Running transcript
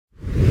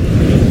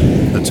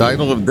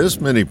title of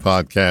this mini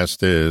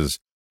podcast is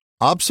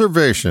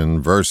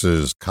Observation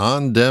versus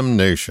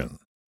Condemnation.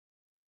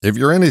 If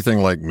you're anything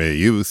like me,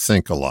 you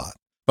think a lot.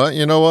 But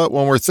you know what?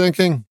 When we're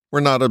thinking,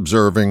 we're not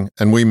observing,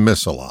 and we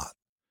miss a lot.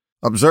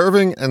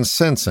 Observing and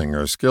sensing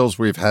are skills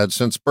we've had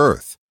since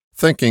birth.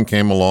 Thinking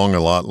came along a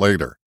lot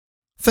later.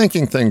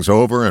 Thinking things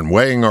over and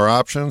weighing our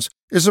options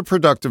is a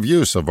productive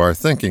use of our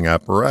thinking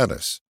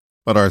apparatus.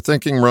 But our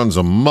thinking runs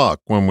amok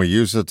when we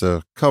use it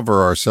to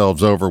cover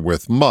ourselves over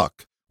with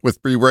muck,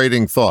 with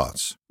berating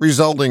thoughts,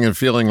 resulting in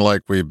feeling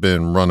like we've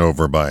been run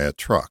over by a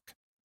truck.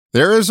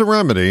 There is a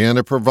remedy, and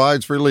it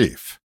provides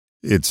relief.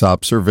 It's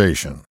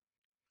observation.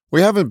 We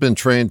haven't been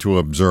trained to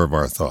observe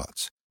our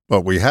thoughts,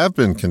 but we have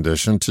been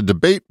conditioned to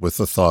debate with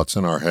the thoughts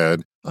in our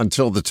head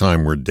until the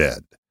time we're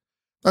dead.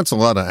 That's a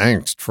lot of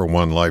angst for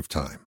one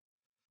lifetime.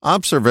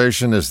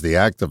 Observation is the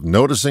act of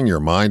noticing your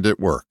mind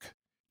at work.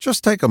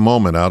 Just take a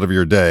moment out of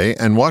your day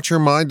and watch your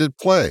mind at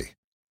play.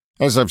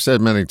 As I've said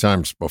many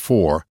times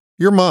before,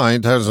 your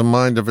mind has a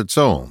mind of its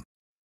own.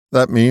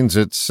 That means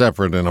it's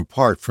separate and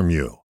apart from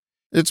you.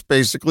 It's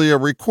basically a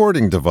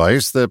recording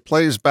device that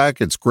plays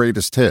back its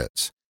greatest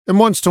hits and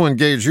wants to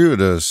engage you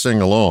to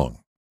sing along.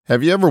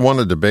 Have you ever won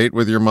a debate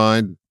with your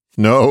mind?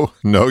 No,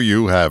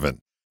 you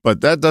haven't.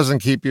 But that doesn't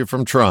keep you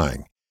from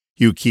trying.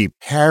 You keep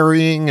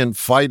harrying and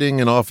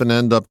fighting and often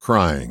end up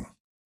crying.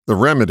 The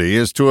remedy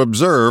is to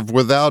observe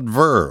without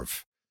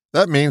verve.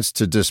 That means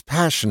to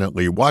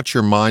dispassionately watch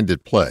your mind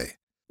at play.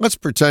 Let's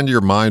pretend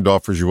your mind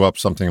offers you up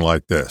something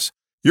like this.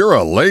 You're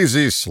a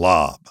lazy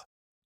slob.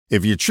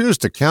 If you choose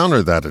to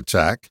counter that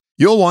attack,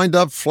 you'll wind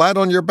up flat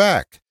on your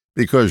back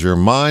because your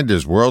mind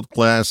is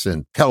world-class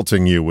in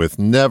pelting you with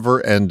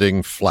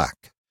never-ending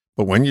flack.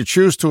 But when you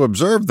choose to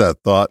observe that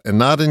thought and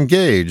not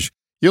engage,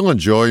 you'll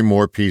enjoy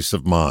more peace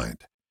of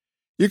mind.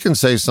 You can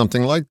say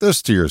something like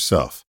this to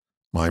yourself.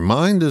 My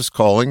mind is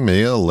calling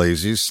me a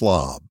lazy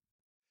slob.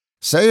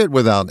 Say it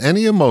without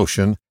any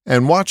emotion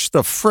and watch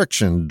the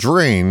friction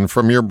drain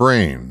from your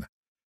brain.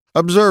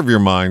 Observe your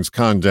mind's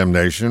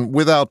condemnation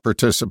without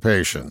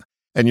participation,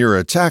 and your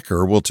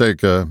attacker will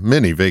take a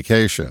mini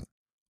vacation.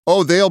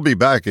 Oh, they'll be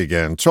back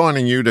again,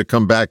 taunting you to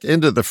come back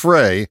into the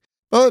fray,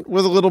 but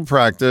with a little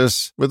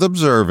practice, with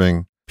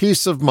observing,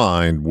 peace of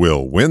mind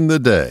will win the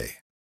day.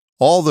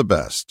 All the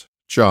best,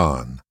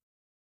 John.